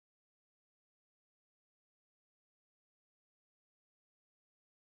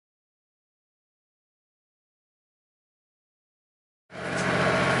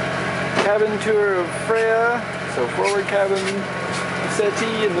cabin tour of Freya. So forward cabin,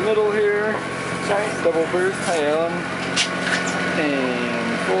 settee in the middle here. Sorry, double berth. Hi, Alan.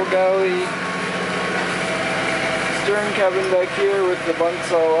 And full galley. Stern cabin back here with the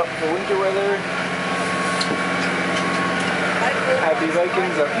bunks all up for winter weather. Happy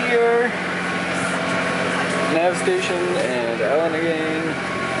Vikings up here. Nav station and Alan again.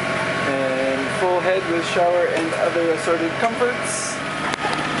 And full head with shower and other assorted comforts.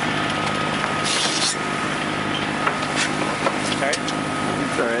 Alright.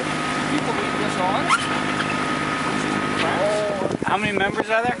 It's alright. People leave this on? How many members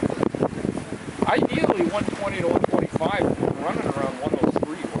are there? Ideally 120 to 125. We're running around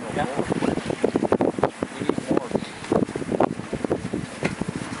 103, 104. We need more.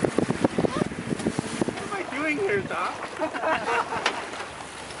 What am I doing here, Doc?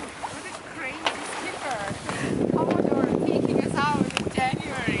 What a crazy skipper. Commodore taking us out in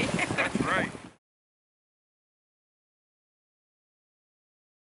January. That's right.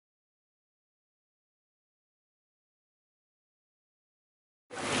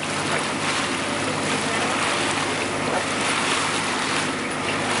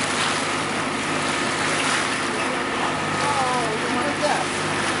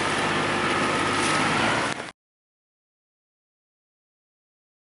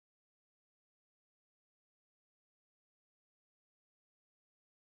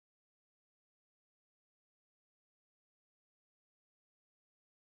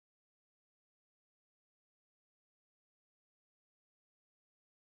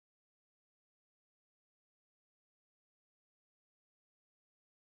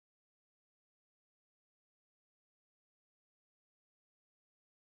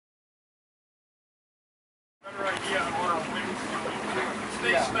 Better idea of our things.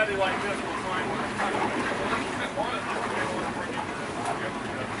 Stay steady like this, we'll find one.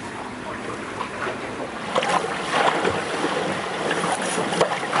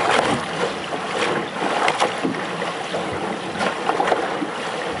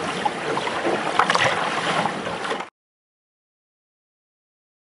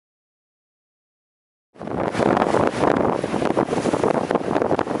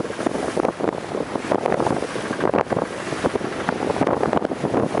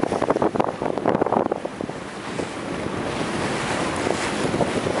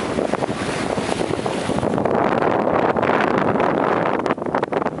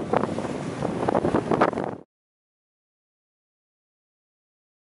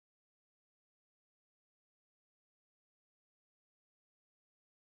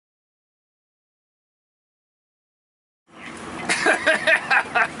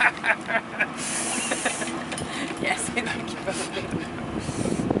 Yes, I think you both.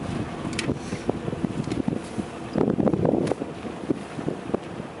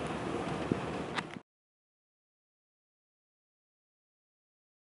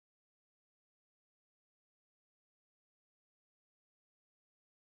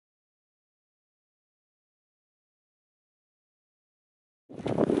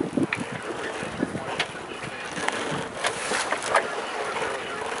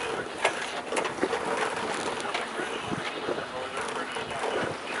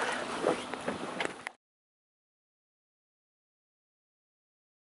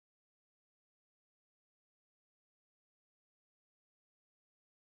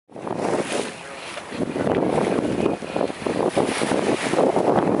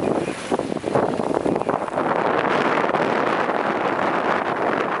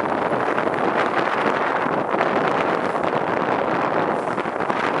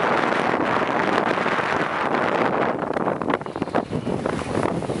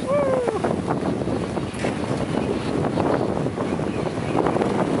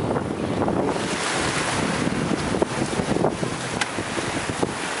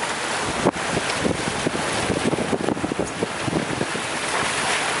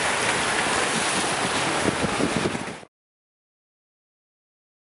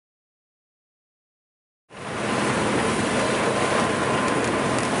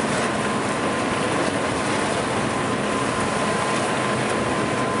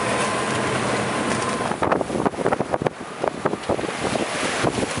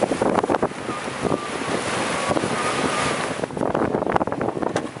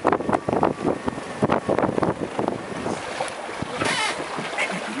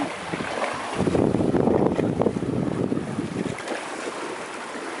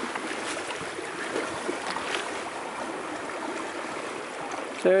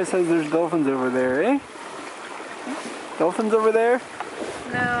 Sarah says there's dolphins over there, eh? Dolphins over there?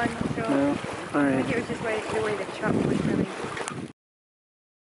 No, I'm not sure. No? Alright. I think it was just the way the truck was really